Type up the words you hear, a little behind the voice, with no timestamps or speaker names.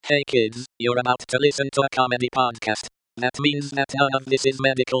Hey kids, you're about to listen to a comedy podcast. That means that none of this is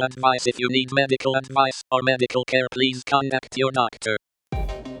medical advice. If you need medical advice or medical care, please contact your doctor.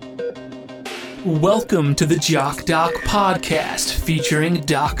 Welcome to the Jock Doc Podcast featuring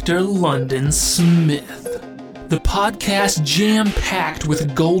Dr. London Smith. The podcast jam-packed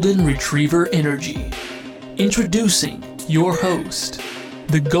with golden retriever energy. Introducing your host,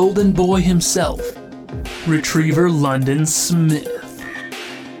 the golden boy himself, Retriever London Smith.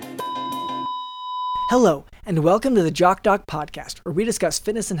 Hello, and welcome to the Jock Doc Podcast, where we discuss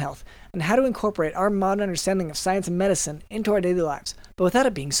fitness and health and how to incorporate our modern understanding of science and medicine into our daily lives, but without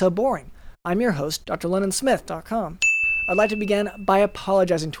it being so boring. I'm your host, drlondonsmith.com. I'd like to begin by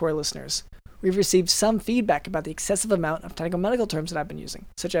apologizing to our listeners. We've received some feedback about the excessive amount of technical medical terms that I've been using,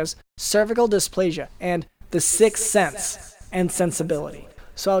 such as cervical dysplasia and the sixth sense and sensibility.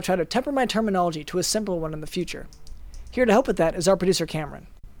 So I'll try to temper my terminology to a simpler one in the future. Here to help with that is our producer, Cameron.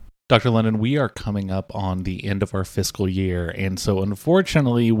 Dr. London, we are coming up on the end of our fiscal year, and so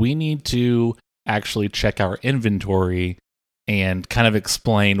unfortunately, we need to actually check our inventory and kind of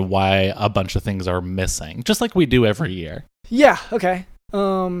explain why a bunch of things are missing, just like we do every year. Yeah, okay.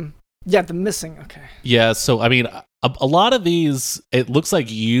 The missing, okay. Yeah, so, I mean, a lot of these, it looks like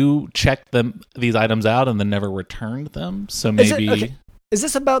you checked these items out and then never returned them, so maybe... Is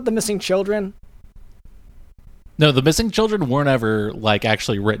this about the missing children? No, the missing children weren't ever,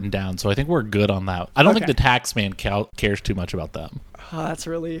 actually written down, so I think we're good on that. I don't think the tax man cares too much about them. Oh, that's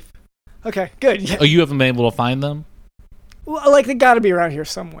a relief. Okay, good. Yeah. Oh, you haven't been able to find them? Well, they gotta be around here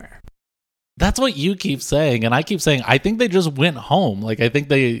somewhere. That's what you keep saying, and I keep saying, I think they just went home. I think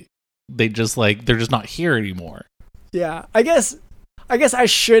they just, they're just not here anymore. Yeah, I guess I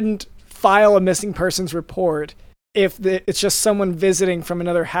shouldn't file a missing persons report if it's just someone visiting from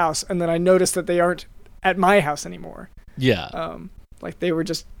another house, and then I notice that they aren't at my house anymore. Yeah. They were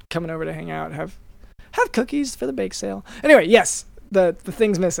just coming over to hang out, have cookies for the bake sale. Anyway, yes, the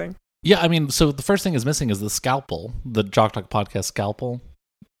thing's missing. Yeah, I mean, so the first thing is missing is the scalpel, the Jock Talk podcast scalpel.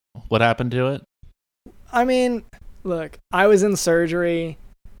 What happened to it? I mean, look, I was in surgery,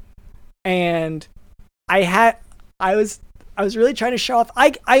 and I was really trying to show off.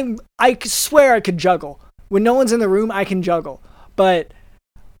 I swear I could juggle. When no one's in the room, I can juggle, but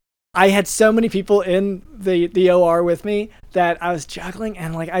I had so many people in the OR with me that I was juggling,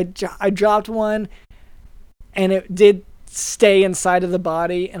 and I dropped one, and it did stay inside of the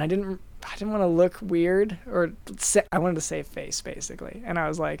body, and I didn't want to look weird, or I wanted to save face basically, and I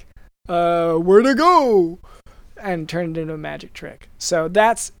was like, where'd it go? And turned it into a magic trick. So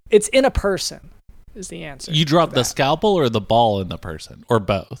it's in a person is the answer. You dropped the scalpel or the ball in the person, or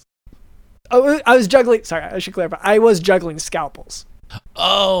both? Oh, I was juggling. Sorry, I should clarify. I was juggling scalpels.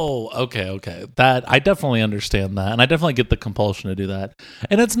 Oh, okay. That I definitely understand that, and I definitely get the compulsion to do that.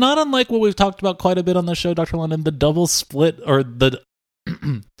 And it's not unlike what we've talked about quite a bit on the show, Dr. London, the double split or the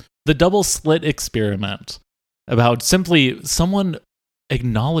double slit experiment about simply someone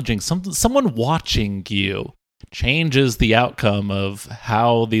acknowledging someone watching you changes the outcome of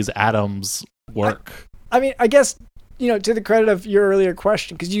how these atoms work. I mean, I guess, to the credit of your earlier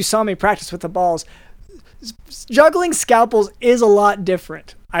question, because you saw me practice with the balls, juggling scalpels is a lot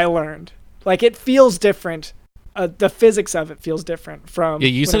different, I learned. It feels different. The physics of it feels different from... Yeah,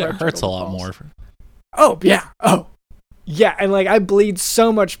 you said it hurts a lot more. Oh, yeah. Oh, yeah. And, I bleed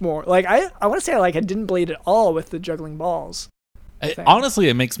so much more. I want to say, I didn't bleed at all with the juggling balls. Honestly,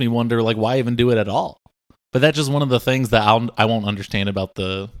 it makes me wonder, why even do it at all? But that's just one of the things that I won't understand about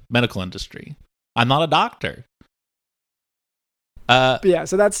the medical industry. I'm not a doctor. Yeah,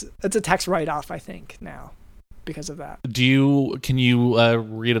 so that's a tax write-off, I think, now, because of that. Can you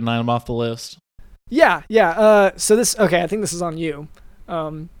read an item off the list? Yeah. So I think this is on you.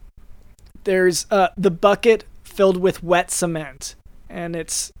 There's the bucket filled with wet cement, and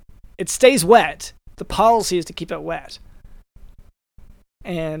it stays wet. The policy is to keep it wet.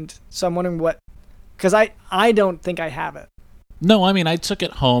 And so I'm wondering because I don't think I have it. No, I mean, I took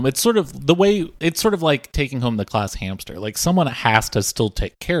it home. It's sort of like taking home the class hamster. Someone has to still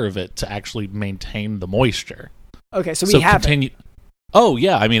take care of it to actually maintain the moisture. Okay, so we have it. Oh,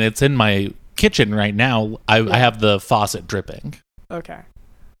 yeah. I mean, it's in my kitchen right now. I have the faucet dripping. Okay.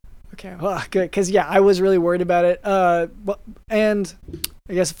 Well, good. Because, I was really worried about it. And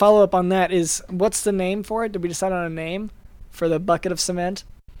I guess a follow-up on that is, what's the name for it? Did we decide on a name for the bucket of cement?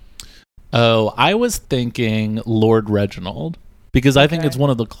 Oh, I was thinking Lord Reginald. Because I think it's one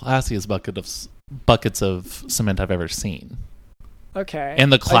of the classiest buckets of cement I've ever seen. Okay. And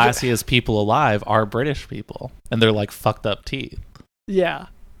the classiest people alive are British people. And they're fucked up teeth. Yeah.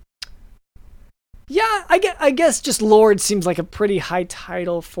 Yeah, I guess just Lord seems like a pretty high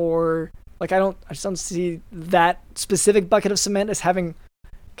title for, like, I just don't see that specific bucket of cement as having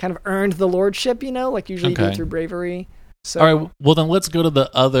kind of earned the lordship, you know, like usually you do it through bravery. So, all right, well then let's go to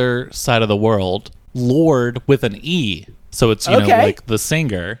the other side of the world. Lord with an E. So it's, you know, like the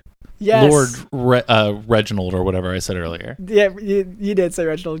singer. Yes. Lord Reginald or whatever I said earlier. Yeah, you did say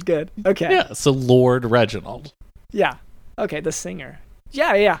Reginald. Good. Okay. Yeah, so Lord Reginald. Yeah. Okay, the singer.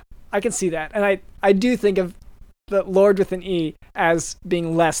 Yeah. I can see that. And I do think of the Lord with an E as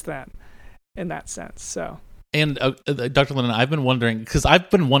being less than in that sense. So. And Dr. Lennon, I've been wondering, because I've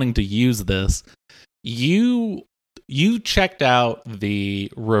been wanting to use this. You checked out the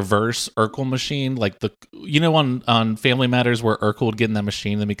reverse Urkel machine, like on Family Matters where Urkel would get in that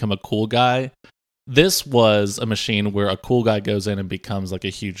machine and become a cool guy. This was a machine where a cool guy goes in and becomes like a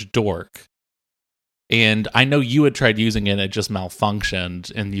huge dork. And I know you had tried using it, it just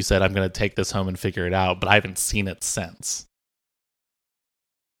malfunctioned, and you said, I'm going to take this home and figure it out, but I haven't seen it since.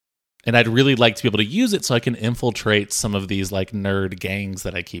 And I'd really like to be able to use it so I can infiltrate some of these like nerd gangs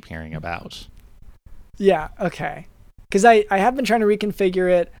that I keep hearing about. Yeah, okay. Because I have been trying to reconfigure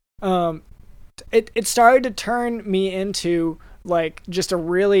it. It started to turn me into like just a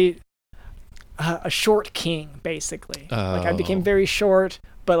short king, basically. Like I became very short,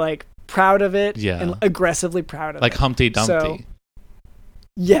 but like proud of it, and aggressively proud of it. Like Humpty Dumpty. So,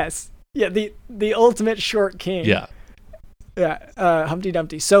 yes. Yeah, the ultimate short king. Yeah. Yeah, Humpty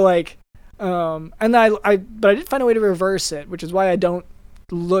Dumpty. So like, but I did find a way to reverse it, which is why I don't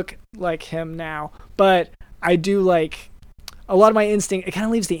look like him now. But I do like a lot of my instinct. It kind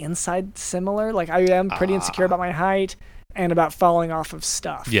of leaves the inside similar. Like I am pretty insecure about my height and about falling off of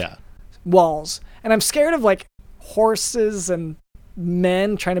stuff. Yeah, walls, and I'm scared of like horses and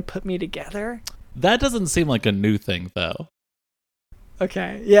men trying to put me together. That doesn't seem like a new thing, though.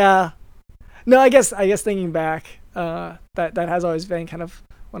 Okay, yeah. No, I guess thinking back, that has always been kind of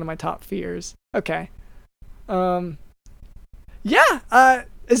one of my top fears. Okay. Yeah.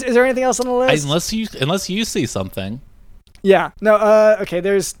 Is there anything else on the list? Unless you see something. Yeah. No. Okay.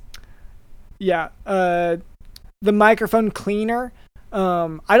 There's. Yeah. The microphone cleaner.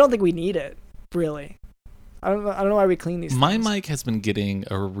 I don't think we need it, really. I don't know why we clean these My things. mic has been getting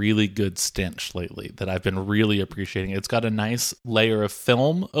a really good stench lately that I've been really appreciating. It's got a nice layer of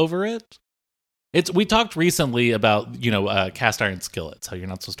film over it. We talked recently about, cast iron skillets, how you're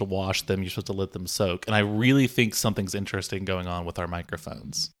not supposed to wash them, you're supposed to let them soak. And I really think something's interesting going on with our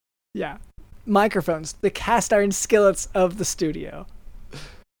microphones. Yeah. Microphones, the cast iron skillets of the studio.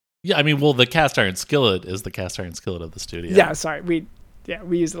 Yeah, I mean, well, the cast iron skillet is the cast iron skillet of the studio. Yeah, sorry. We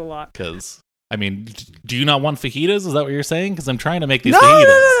use it a lot. Because, I mean, do you not want fajitas? Is that what you're saying? Because I'm trying to make these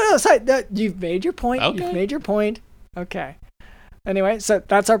fajitas. No. Sorry. You've made your point. Okay. You've made your point. Okay. Anyway, so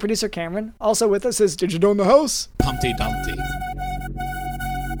that's our producer, Cameron. Also with us is Did You Know in the House? Humpty Dumpty.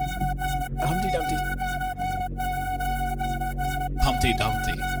 Humpty Dumpty. Humpty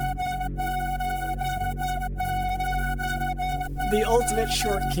Dumpty. The ultimate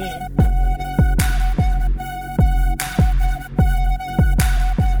short king.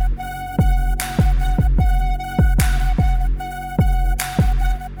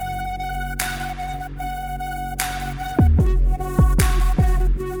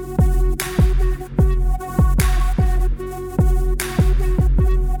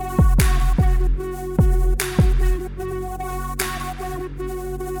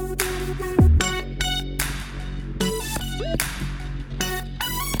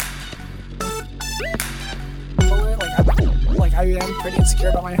 I am pretty insecure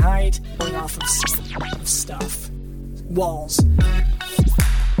about my height, going off of stuff. Walls.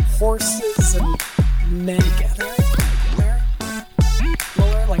 Horses and men together.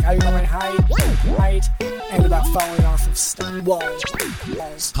 Lower, like I about my height, and about falling off of stuff. Walls.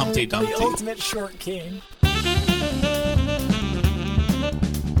 Humpty Dumpty. The ultimate short king.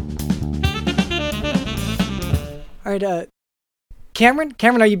 Alright,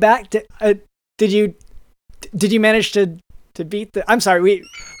 Cameron, are you back? Did you manage to beat the... I'm sorry,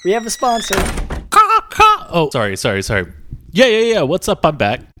 we have a sponsor. Oh, sorry. Yeah. What's up? I'm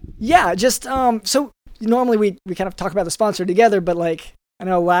back. Yeah, just, so normally we kind of talk about the sponsor together, but like, I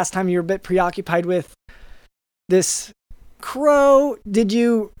know last time you were a bit preoccupied with this crow. Do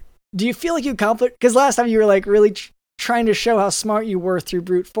you feel like you accomplished... Because last time you were like really trying to show how smart you were through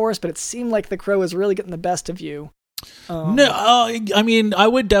brute force, but it seemed like the crow was really getting the best of you. I mean, I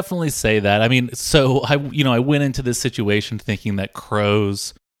would definitely say that. I mean, so I went into this situation thinking that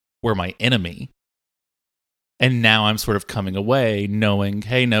crows were my enemy. And now I'm sort of coming away knowing,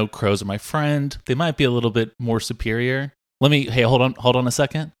 hey, no, crows are my friend. They might be a little bit more superior. Hold on a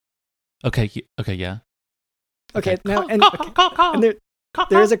second. Okay, yeah. Okay, now and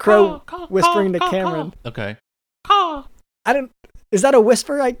there is a crow whispering to Cameron. Okay. Is that a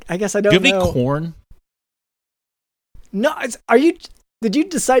whisper? I guess I don't know. Do you have any corn? No, did you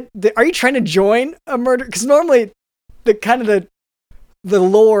decide, are you trying to join a murder? Because normally the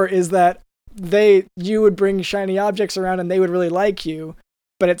lore is that you would bring shiny objects around and they would really like you.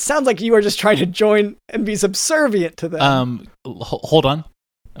 But it sounds like you are just trying to join and be subservient to them. Hold on.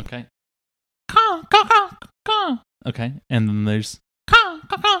 Okay. Okay, and then there's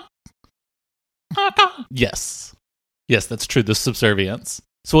yes, that's true. The subservience.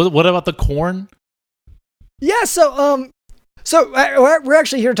 So what about the corn? Yeah. So we're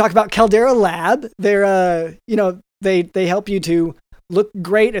actually here to talk about Caldera Lab. They're they help you to look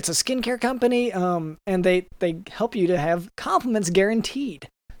great. It's a skincare company. And they help you to have compliments guaranteed.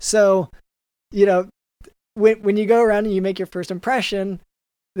 So, when you go around and you make your first impression,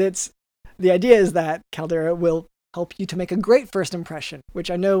 the idea is that Caldera will help you to make a great first impression, which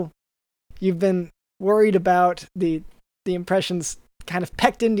I know you've been worried about the impressions kind of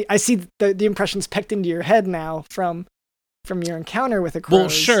pecked into. I see the impressions pecked into your head now from your encounter with the crows. Well,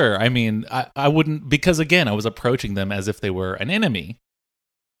 sure. I mean, I wouldn't, because again, I was approaching them as if they were an enemy,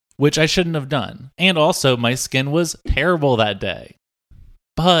 which I shouldn't have done. And also, my skin was terrible that day.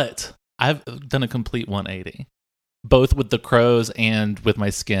 But I've done a complete 180, both with the crows and with my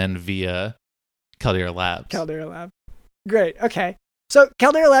skin via Caldera Labs. Caldera Lab. Great. Okay. So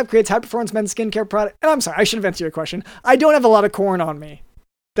Caldera Lab creates high-performance men's skincare product. And I'm sorry, I should have answered your question. I don't have a lot of corn on me.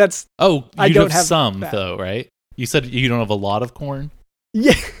 I don't have some that. Though, right? You said you don't have a lot of corn?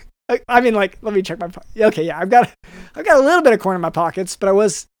 Yeah. I mean, let me check my pocket. Okay, yeah. I've got a little bit of corn in my pockets, but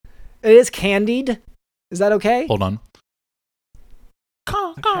it is candied. Is that okay? Hold on.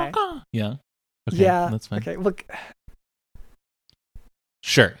 Okay. Yeah. Okay, yeah. That's fine. Okay. Look.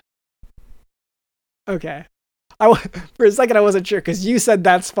 Sure. Okay. For a second, I wasn't sure because you said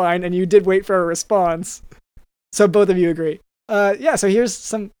that's fine and you did wait for a response. So both of you agree. Yeah. So here's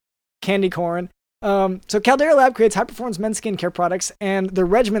some candy corn. So Caldera Lab creates high-performance men's skincare products, and the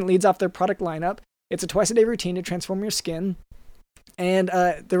regimen leads off their product lineup. It's a twice-a-day routine to transform your skin, and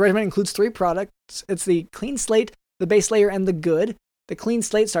the regimen includes 3 products. It's the Clean Slate, the Base Layer, and the Good. The Clean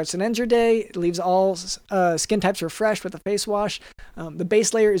Slate starts and ends your day. It leaves all skin types refreshed with a face wash. The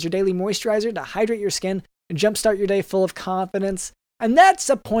Base Layer is your daily moisturizer to hydrate your skin and jumpstart your day full of confidence. And that's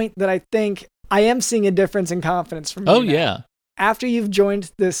a point that I think I am seeing a difference in confidence from you. Oh, now. Yeah. After you've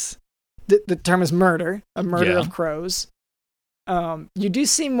joined this, the term is murder, a murder of crows. You do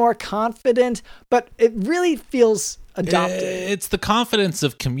seem more confident, but it really feels adopted. It's the confidence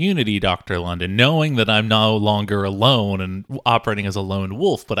of community, Dr. London, knowing that I'm no longer alone and operating as a lone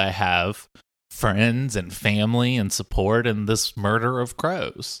wolf, but I have friends and family and support in this murder of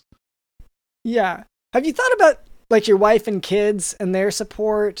crows. Yeah. Have you thought about like your wife and kids and their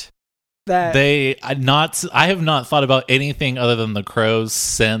support? I have not thought about anything other than the crows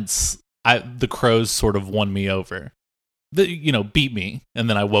since the crows sort of won me over. Beat me, and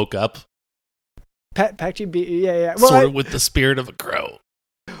then I woke up. Packed you, beat you, yeah. Well, sort of with the spirit of a crow.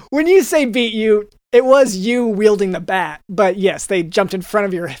 When you say beat you, it was you wielding the bat, but yes, they jumped in front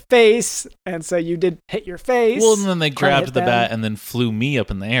of your face, and so you did hit your face. Well, and then they grabbed the bat and then flew me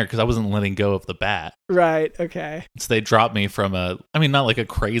up in the air because I wasn't letting go of the bat. Right, okay. So they dropped me from not like a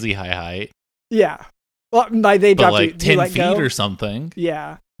crazy high height. Yeah. Well, they dropped like you, 10 feet or something.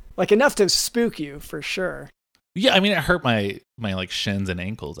 Yeah. Like enough to spook you, for sure. Yeah, I mean, it hurt my like shins and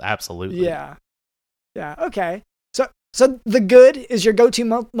ankles, absolutely. Yeah. Yeah, okay. So the Good is your go-to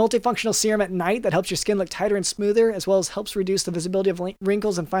multifunctional serum at night that helps your skin look tighter and smoother, as well as helps reduce the visibility of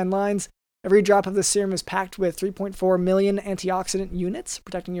wrinkles and fine lines. Every drop of the serum is packed with 3.4 million antioxidant units,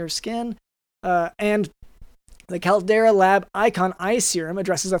 protecting your skin. And the Caldera Lab Icon Eye Serum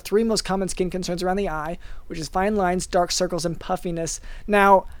addresses the 3 most common skin concerns around the eye, which is fine lines, dark circles, and puffiness.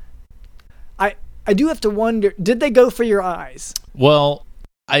 Now, I do have to wonder, did they go for your eyes? Well,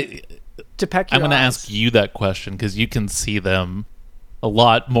 to peck your I'm going to eyes? ask you that question because you can see them a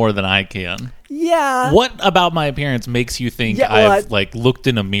lot more than I can. Yeah. What about my appearance makes you think I've looked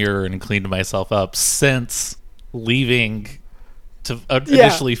in a mirror and cleaned myself up since leaving to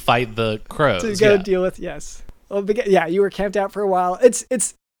initially fight the crows? To go deal with, yes. Well, you were camped out for a while.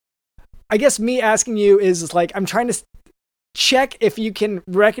 It's. I guess me asking you is like, I'm trying to check if you can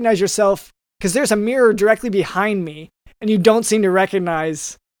recognize yourself, because there's a mirror directly behind me, and you don't seem to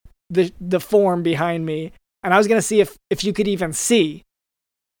recognize the form behind me. And I was gonna see if you could even see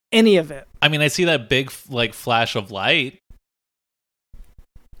any of it. I mean, I see that big flash of light.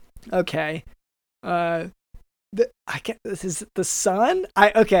 Okay. This is the sun.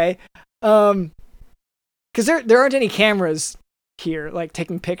 Okay. Because there aren't any cameras here, like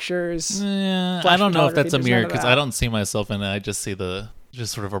taking pictures. Yeah, I don't know if that's a mirror because I that. don't see myself in it. I just see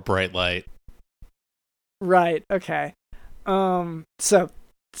just sort of a bright light. Right. Okay. So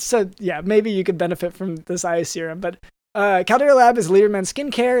yeah, maybe you could benefit from this eye serum, but Caldera Lab is a leader in men's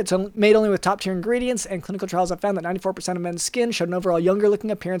skincare. It's made only with top-tier ingredients, and clinical trials have found that 94% of men's skin showed an overall younger-looking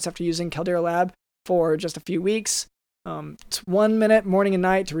appearance after using Caldera Lab for just a few weeks. It's 1 minute morning and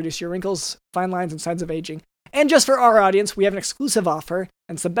night to reduce your wrinkles, fine lines, and signs of aging. And just for our audience, we have an exclusive offer,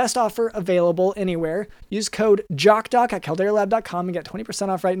 and it's the best offer available anywhere. Use code JOCKDOC at calderalab.com and get 20%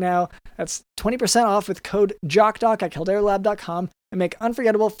 off right now. That's 20% off with code JOCKDOC at calderalab.com and make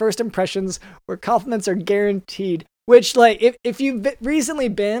unforgettable first impressions where compliments are guaranteed. Which, like, if you've recently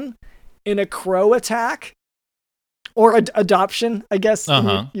been in a crow attack or adoption, I guess,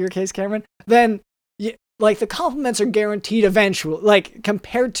 in your case, Cameron, then like the compliments are guaranteed eventually, like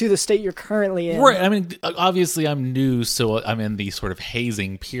compared to the state you're currently in. Right. I mean, obviously I'm new, so I'm in the sort of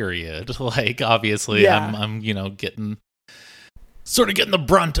hazing period. Like, obviously I'm getting the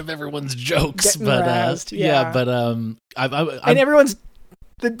brunt of everyone's jokes. Getting but razzed, and everyone's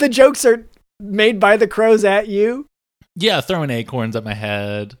the jokes are made by the crows at you. Yeah, throwing acorns at my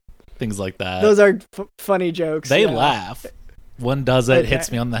head, things like that. Those are funny jokes. They laugh. One does it, hits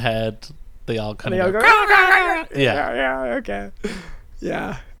me on the head. They all kind of go. Yeah, okay.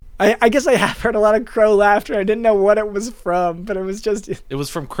 Yeah. I guess I have heard a lot of crow laughter. I didn't know what it was from, but it was just... It was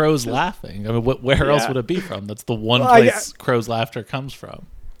from crows laughing. I mean, where else would it be from? That's the one place crow's laughter comes from.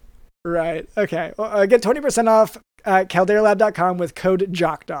 Right. Okay. Well, get 20% off at calderalab.com with code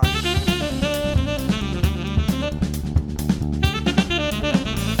JOCKDOG.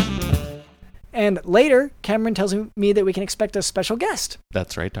 And later, Cameron tells me that we can expect a special guest.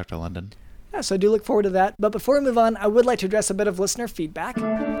 That's right, Dr. London. Yeah, so I do look forward to that. But before we move on, I would like to address a bit of listener feedback.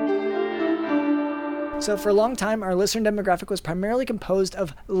 So for a long time, our listener demographic was primarily composed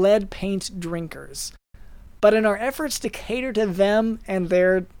of lead paint drinkers. But in our efforts to cater to them and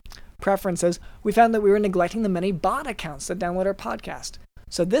their preferences, we found that we were neglecting the many bot accounts that download our podcast.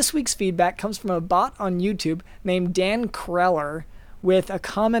 So this week's feedback comes from a bot on YouTube named Dan Kreller, with a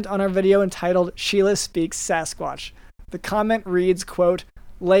comment on our video entitled Sheila Speaks Sasquatch. The comment reads, quote,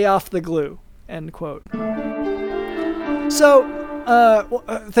 "Lay off the glue," end quote. So,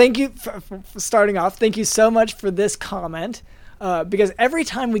 thank you for starting off. Thank you so much for this comment, because every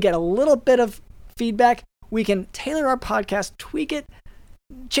time we get a little bit of feedback, we can tailor our podcast, tweak it,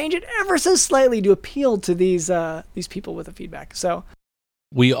 change it ever so slightly to appeal to these people with the feedback. So,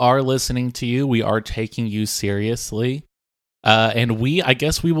 we are listening to you. We are taking you seriously. And I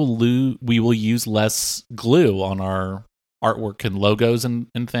guess we will use less glue on our artwork and logos and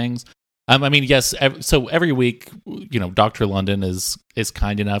things. I mean, yes. So every week, Dr. London is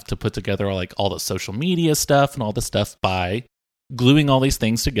kind enough to put together like all the social media stuff and all the stuff by gluing all these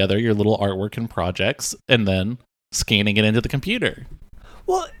things together, your little artwork and projects, and then scanning it into the computer.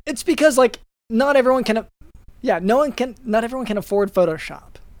 Well, it's because like not everyone can afford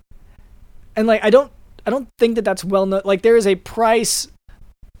Photoshop, and like I don't think that that's well known. Like there is a price,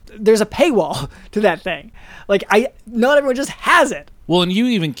 there's a paywall to that thing. Like not everyone just has it. Well, and you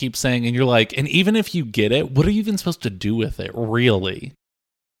even keep saying, and you're like, and even if you get it, what are you even supposed to do with it, really?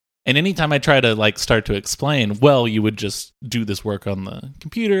 And anytime I try to like start to explain, well, you would just do this work on the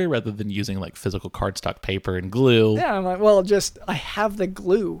computer rather than using like physical cardstock paper and glue. Yeah, I'm like, well, I have the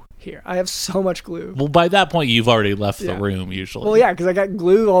glue here. I have so much glue. Well, by that point, you've already left the room, usually. Well, yeah, because I got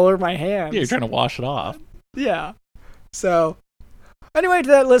glue all over my hands. Yeah, you're trying to wash it off. Yeah. So, anyway, to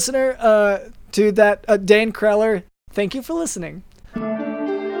that listener, to that Dan Kreller, thank you for listening.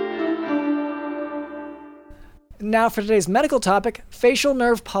 Now for today's medical topic, facial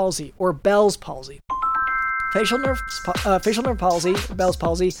nerve palsy, or Bell's palsy. Facial nerve palsy, Bell's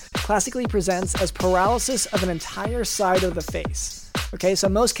palsy, classically presents as paralysis of an entire side of the face. Okay, so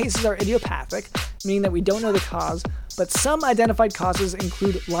most cases are idiopathic, meaning that we don't know the cause, but some identified causes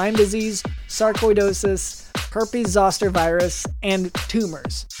include Lyme disease, sarcoidosis, herpes zoster virus, and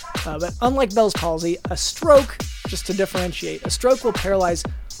tumors. But unlike Bell's palsy, a stroke, just to differentiate, a stroke will paralyze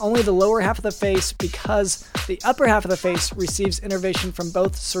only the lower half of the face because the upper half of the face receives innervation from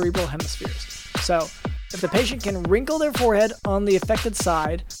both cerebral hemispheres. So, if the patient can wrinkle their forehead on the affected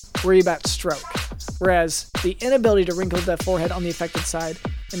side, worry about stroke. Whereas the inability to wrinkle the forehead on the affected side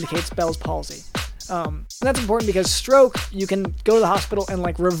indicates Bell's palsy. And that's important because stroke, you can go to the hospital and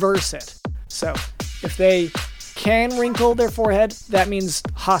like reverse it. So if they can wrinkle their forehead, that means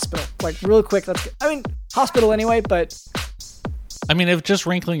hospital. Like real quick, hospital anyway, but... I mean, if just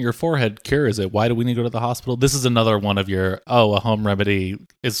wrinkling your forehead cures it, why do we need to go to the hospital? This is another one of your, a home remedy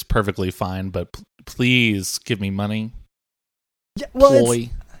is perfectly fine, but please give me money. Yeah, well,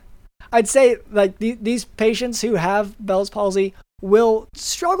 I'd say like these patients who have Bell's palsy will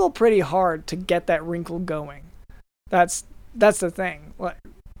struggle pretty hard to get that wrinkle going. That's the thing. Like,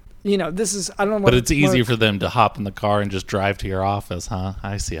 this is, I don't know. But it's easy for them to hop in the car and just drive to your office, huh?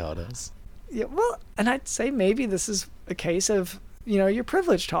 I see how it is. Yeah, well, and I'd say maybe this is a case of, you're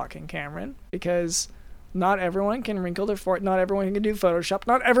privileged talking, Cameron, because not everyone can wrinkle their forehead. Not everyone can do Photoshop.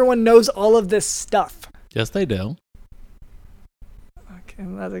 Not everyone knows all of this stuff. Yes, they do. Okay,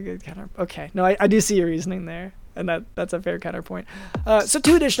 that's a good counter. Okay, no, I do see your reasoning there, and that's a fair counterpoint. So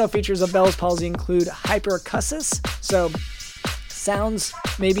 2 additional features of Bell's palsy include hyperacusis, so sounds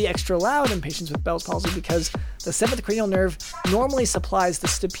may be extra loud in patients with Bell's palsy because the 7th cranial nerve normally supplies the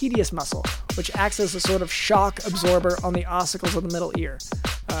stapedius muscle, which acts as a sort of shock absorber on the ossicles of the middle ear.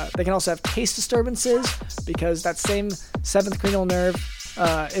 They can also have taste disturbances because that same 7th cranial nerve,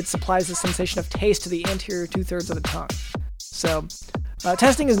 it supplies the sensation of taste to the anterior 2/3 of the tongue. So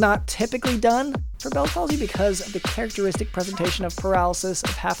testing is not typically done for Bell's palsy because of the characteristic presentation of paralysis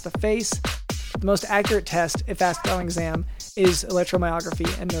of half the face. The most accurate test, if asked on exam, is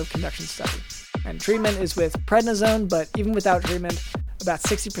electromyography and nerve conduction study. And treatment is with prednisone, but even without treatment, about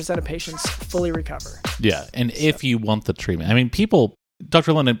 60% of patients fully recover. Yeah, and if you want the treatment, I mean,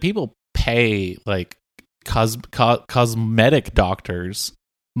 Dr. London, people pay like cosmetic doctors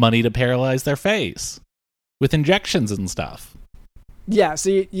money to paralyze their face with injections and stuff. Yeah,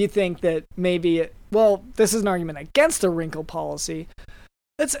 so you think that maybe, this is an argument against the wrinkle policy.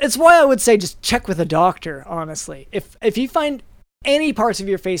 It's why I would say just check with a doctor, honestly. If you find any parts of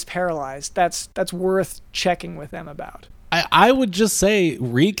your face paralyzed, that's worth checking with them about. I would just say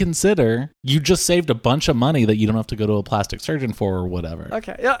reconsider. You just saved a bunch of money that you don't have to go to a plastic surgeon for or whatever.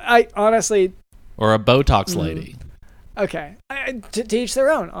 Okay, I honestly... Or a Botox lady. Okay, to each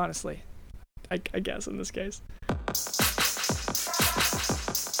their own, honestly. I guess in this case.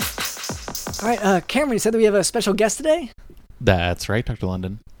 All right, Cameron, you said that we have a special guest today? That's right, Dr.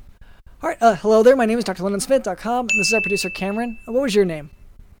 London. All right, hello there. My name is drlondonsmith.com, and this is our producer, Cameron. What was your name?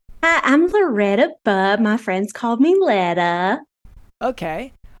 Hi, I'm Loretta, but my friends called me Letta.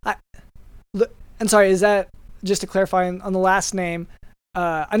 Okay. And sorry, is that, just to clarify on the last name,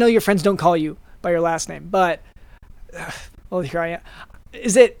 I know your friends don't call you by your last name, but, here I am.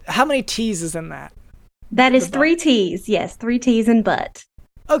 How many T's is in that? That is 3 T's, yes, 3 T's and Buttt.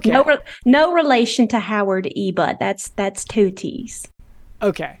 Okay. No relation to Howard E. Buttt. That's 2 T's.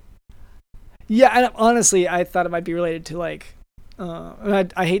 Okay. Yeah, and honestly, I thought it might be related to like,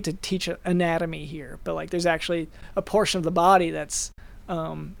 I hate to teach anatomy here, but like there's actually a portion of the body that's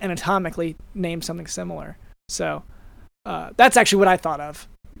anatomically named something similar. So that's actually what I thought of.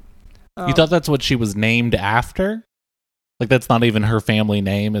 You thought that's what she was named after? Like that's not even her family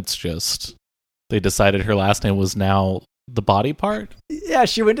name. It's just they decided her last name was now the body part? Yeah,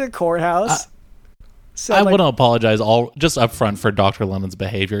 she went to the courthouse. So I want to apologize just up front for Dr. London's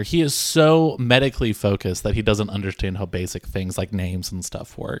behavior. He is so medically focused that he doesn't understand how basic things like names and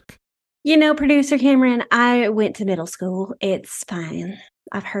stuff work. Producer Cameron, I went to middle school. It's fine.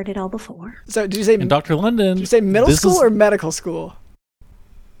 I've heard it all before. So did you say... And Dr. London... Did you say middle school or medical school?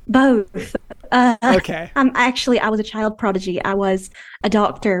 Both. Okay. I was a child prodigy. I was a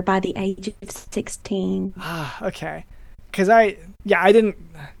doctor by the age of 16. Okay. Because I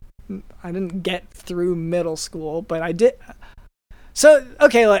didn't get through middle school, but I did. So,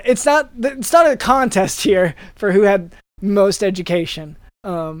 okay, it's not a contest here for who had most education.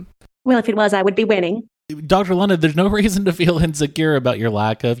 Well, if it was, I would be winning. Dr. London, there's no reason to feel insecure about your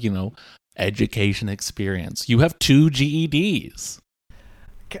lack of, education experience. You have 2 GEDs.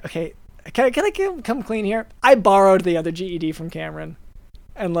 Okay, can I come clean here? I borrowed the other GED from Cameron,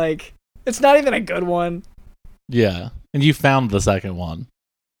 and it's not even a good one. Yeah, and you found the second one.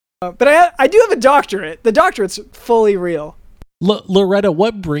 But I do have a doctorate. The doctorate's fully real. Loretta,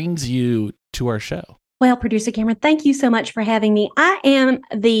 what brings you to our show? Well, Producer Cameron, thank you so much for having me. I am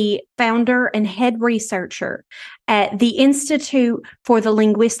the founder and head researcher at the Institute for the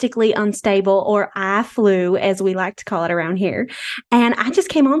Linguistically Unstable, or IFLU, as we like to call it around here. And I just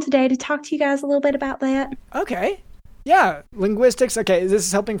came on today to talk to you guys a little bit about that. Okay. Yeah, linguistics. Okay, this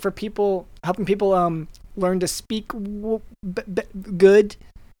is helping people learn to speak good.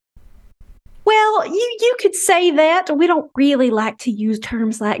 Well, you could say that. We don't really like to use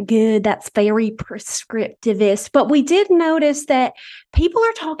terms like good. That's very prescriptivist. But we did notice that people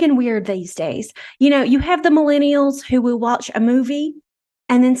are talking weird these days. You have the millennials who will watch a movie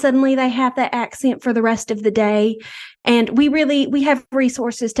and then suddenly they have that accent for the rest of the day. And we have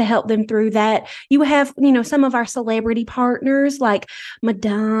resources to help them through that. You have, some of our celebrity partners like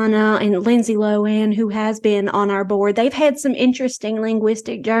Madonna and Lindsay Lohan, who has been on our board. They've had some interesting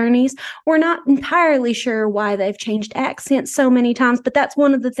linguistic journeys. We're not entirely sure why they've changed accents so many times, but that's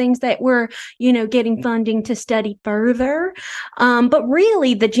one of the things that we're, getting funding to study further. But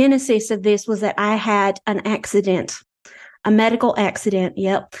really, the genesis of this was that I had an accident, a medical accident.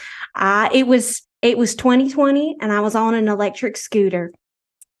 Yep. It was 2020 and I was on an electric scooter.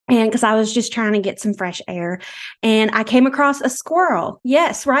 And because I was just trying to get some fresh air, and I came across a squirrel.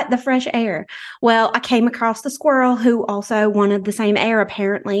 Yes, right, the fresh air. Well, I came across the squirrel who also wanted the same air,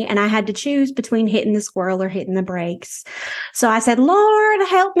 apparently, and I had to choose between hitting the squirrel or hitting the brakes. So I said, Lord,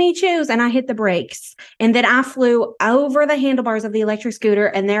 help me choose, and I hit the brakes. And then I flew over the handlebars of the electric scooter,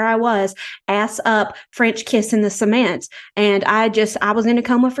 and there I was, ass up, French kissing the cement. And I was in a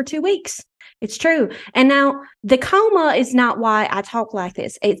coma for 2 weeks. It's true. And now the coma is not why I talk like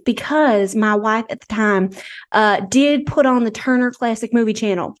this. It's because my wife at the time did put on the Turner Classic Movie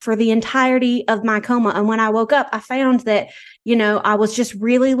Channel for the entirety of my coma. And when I woke up, I found that, I was just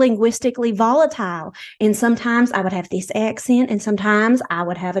really linguistically volatile. And sometimes I would have this accent and sometimes I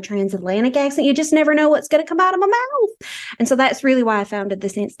would have a transatlantic accent. You just never know what's going to come out of my mouth. And so that's really why I founded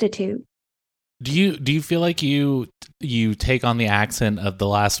this institute. Do you feel like you take on the accent of the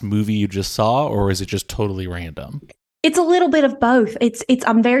last movie you just saw, or is it just totally random? It's a little bit of both.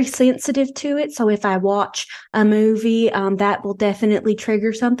 I'm very sensitive to it. So if I watch a movie, that will definitely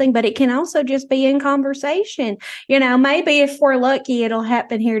trigger something, but it can also just be in conversation. Maybe if we're lucky, it'll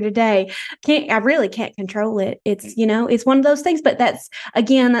happen here today. I really can't control it. It's one of those things, but that's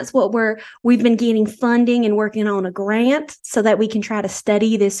what we've been getting funding and working on a grant so that we can try to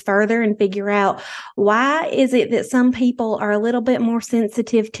study this further and figure out why is it that some people are a little bit more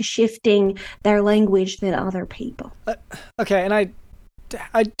sensitive to shifting their language than other people. Okay, and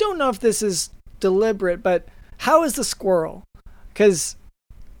I don't know if this is deliberate, but how is the squirrel? Because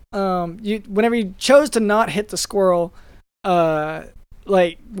whenever you chose to not hit the squirrel,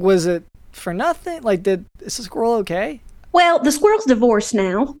 was it for nothing? Is the squirrel okay? Well, the squirrel's divorced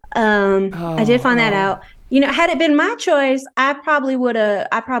now. I did find that out. Had it been my choice, I probably would have,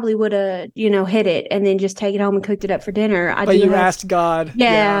 hit it and then just take it home and cooked it up for dinner. But you asked God.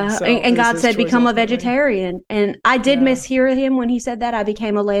 Yeah. So and God said, become a vegetarian. And I did mishear him when he said that. I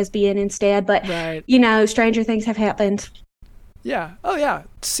became a lesbian instead. But, right. Stranger things have happened. Yeah. Oh, yeah.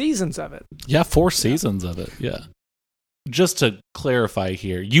 Seasons of it. Yeah, 4 seasons of it. Yeah. Just to clarify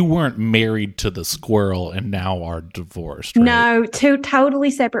here, you weren't married to the squirrel and now are divorced, right? No, 2 totally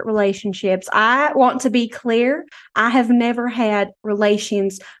separate relationships. I want to be clear. I have never had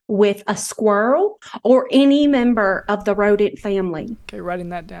relations with a squirrel or any member of the rodent family. Okay, writing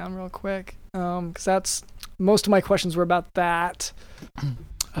that down real quick. Because that's most of my questions were about that.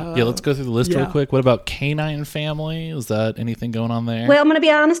 Let's go through the list real quick. What about canine family? Is that anything going on there? Well, I'm going to be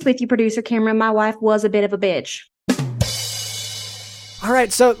honest with you, producer Cameron. My wife was a bit of a bitch. All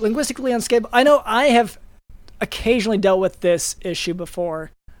right, so linguistically unstable. I know I have occasionally dealt with this issue before.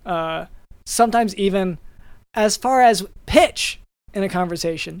 Sometimes even as far as pitch in a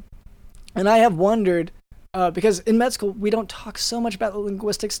conversation. And I have wondered, because in med school, we don't talk so much about the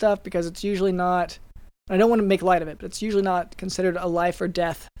linguistic stuff because it's usually not, I don't want to make light of it, but it's usually not considered a life or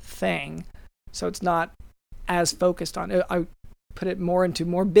death thing. So it's not as focused on it. I put it more into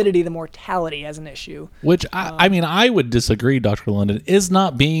morbidity than mortality as an issue. Which, I would disagree, Dr. London, is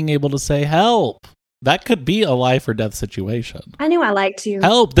not being able to say help. That could be a life or death situation. I knew I liked you.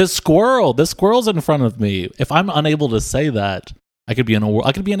 Help, this squirrel's in front of me. If I'm unable to say that, I could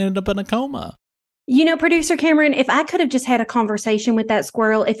end up in a coma. Producer Cameron, if I could have just had a conversation with that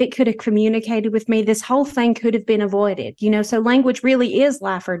squirrel, if it could have communicated with me, this whole thing could have been avoided. So language really is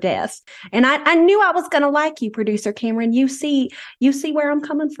life or death. And I knew I was going to like you, producer Cameron. You see where I'm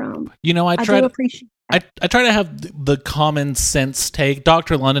coming from. I do appreciate. I try to have the common sense take.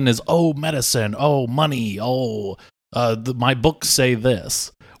 Dr. London is, medicine, money, my books say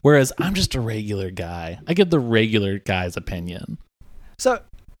this. Whereas I'm just a regular guy. I give the regular guy's opinion. So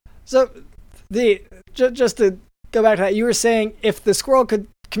just to go back to that, you were saying if the squirrel could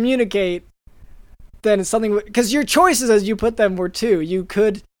communicate, then it's something, because your choices as you put them were 2. You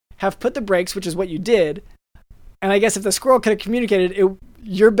could have put the brakes, which is what you did. And I guess if the squirrel could have communicated,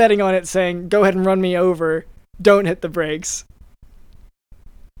 you're betting on it saying, go ahead and run me over. Don't hit the brakes.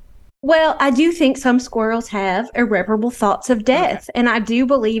 Well, I do think some squirrels have irreparable thoughts of death. Okay. And I do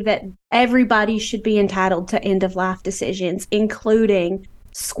believe that everybody should be entitled to end-of-life decisions, including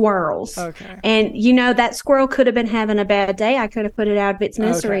squirrels. Okay. And that squirrel could have been having a bad day. I could have put it out of its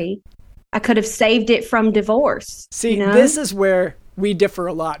misery. Okay. I could have saved it from divorce. See, this is where we differ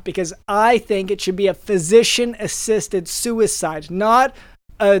a lot, because I think it should be a physician-assisted suicide, not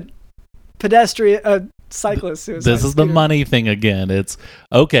a cyclist suicide. This is the money thing again. It's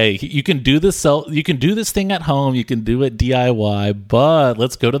okay. You can do this. You can do this thing at home. You can do it DIY, but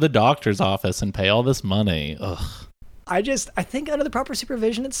let's go to the doctor's office and pay all this money. Ugh. I think under the proper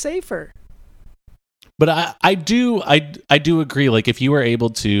supervision, it's safer. But I do agree. Like, if you were able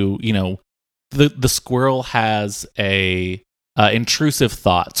to, the squirrel has a intrusive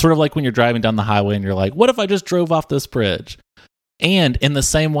thought, sort of like when you're driving down the highway and you're like, what if I just drove off this bridge? And in the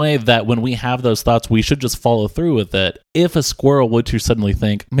same way that when we have those thoughts, we should just follow through with it. If a squirrel would to suddenly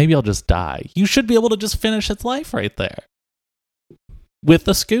think, maybe I'll just die, you should be able to just finish its life right there with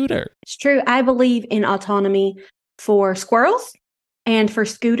a scooter. It's true. I believe in autonomy for squirrels and for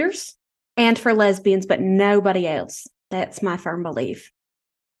scooters and for lesbians, but nobody else. That's my firm belief.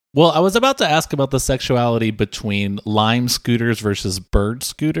 Well, I was about to ask about the sexuality between Lime scooters versus bird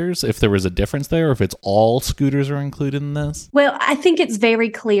scooters, if there was a difference there, or if it's all scooters are included in this. Well, I think it's very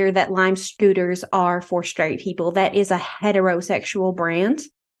clear that Lime scooters are for straight people. That is a heterosexual brand.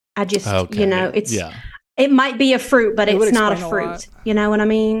 I just, it might be a fruit, but it's not a fruit. You know what I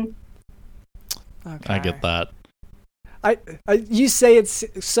mean? Okay. I get that. You say it's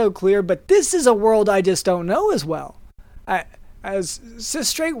so clear, but this is a world I just don't know as well. As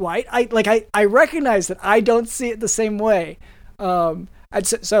straight white, I recognize that I don't see it the same way.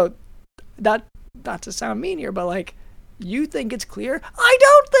 So not to sound mean here, but you think it's clear? I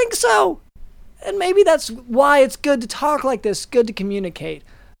don't think so. And maybe that's why it's good to talk like this, good to communicate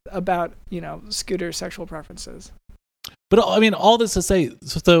about, scooter sexual preferences. But I mean, all this to say,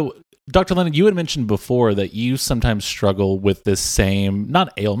 so Dr. Lennon, you had mentioned before that you sometimes struggle with this same,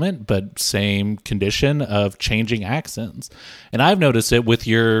 not ailment, but same condition of changing accents. And I've noticed it with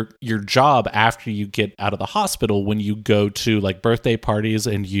your job after you get out of the hospital, when you go to birthday parties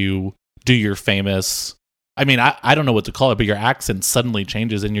and you do your famous, I don't know what to call it, but your accent suddenly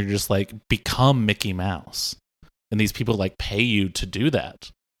changes and you're just become Mickey Mouse. And these people pay you to do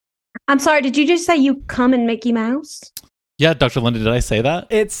that. I'm sorry, did you just say you come in Mickey Mouse? Yeah, Dr. Linda, did I say that?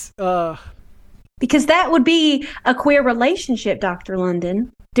 It's because that would be a queer relationship, Dr.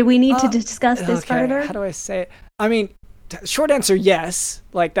 London. Do we need to discuss this further? How do I say it? Short answer, yes.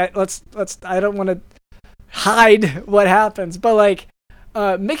 That. Let's. I don't want to hide what happens, but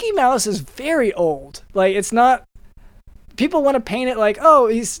Mickey Mouse is very old. It's not. People want to paint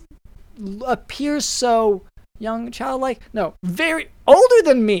it he's appears so young, childlike. No, very older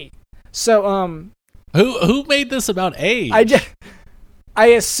than me. So Who made this about age? I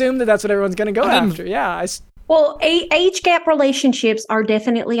assume that's what everyone's going to go after. Yeah. Well, age gap relationships are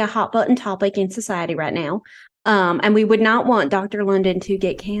definitely a hot button topic in society right now. And we would not want Dr. London to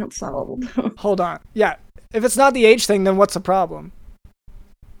get canceled. Hold on. Yeah. If it's not the age thing, then what's the problem?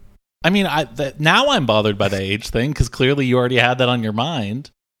 Now I'm bothered by the age thing, because clearly you already had that on your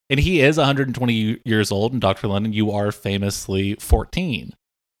mind. And he is 120 years old, and Dr. London, you are famously 14.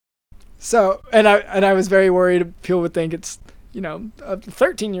 So, and I was very worried people would think it's, a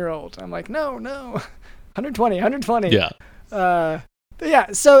 13-year-old. I'm like, no, 120. Yeah. But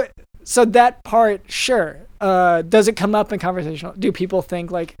yeah, so that part, sure. Does it come up in conversation? Do people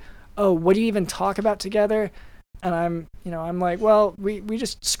think oh, what do you even talk about together? And I'm like, well, we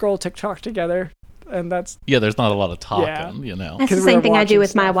just scroll TikTok together, and that's... Yeah, there's not a lot of talking, That's the same thing I do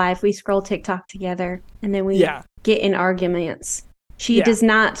with my wife. We scroll TikTok together, and then we get in arguments. She does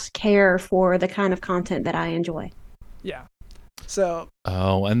not care for the kind of content that I enjoy. Yeah. So.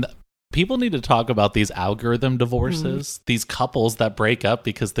 Oh, and people need to talk about these algorithm divorces, these couples that break up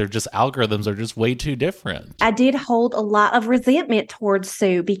because they're just algorithms are just way too different. I did hold a lot of resentment towards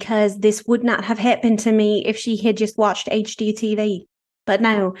Sue because this would not have happened to me if she had just watched HGTV. But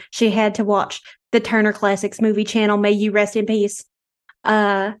no, she had to watch the Turner Classics Movie Channel. May you rest in peace.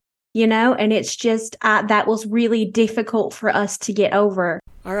 And it's just that was really difficult for us to get over.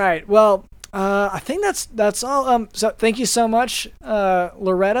 All right. Well, I think that's all. So thank you so much,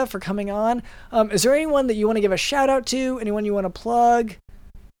 Loretta, for coming on. Is there anyone that you want to give a shout out to? Anyone you want to plug?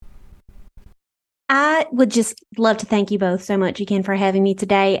 I would just love to thank you both so much again for having me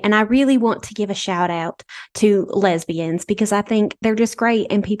today. And I really want to give a shout out to lesbians because I think they're just great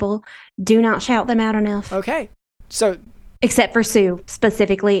and people do not shout them out enough. Okay. So. Except for Sue,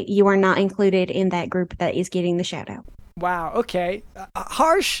 specifically, you are not included in that group that is getting the shout out. Wow. Okay.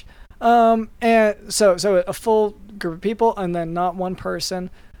 Harsh. And so a full group of people and then not one person.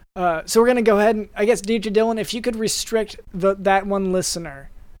 So we're going to go ahead and I guess DJ Dylan, if you could restrict that one listener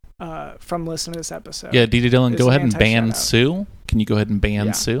from listening to this episode. Yeah, DJ Dylan, Is go an ahead and ban anti-shout-out. Sue. Can you go ahead and ban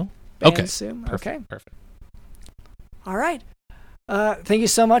Yeah. Sue? Ban Okay. Sue. Perfect. Okay. Perfect. All right. Thank you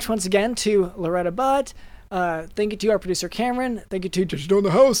so much once again to Loretta Buttt. Thank you to our producer Cameron. Thank you to Digital in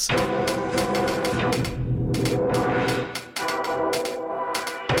the House.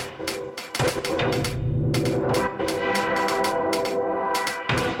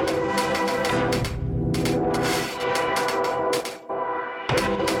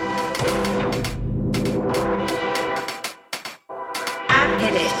 I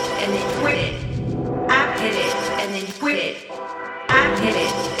hit it and then quit it. I hit it and then quit it. I hit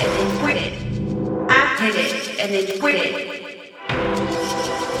it and then quit it. I hit it and then quit it.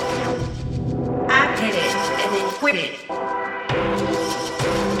 I hit it and then quit it.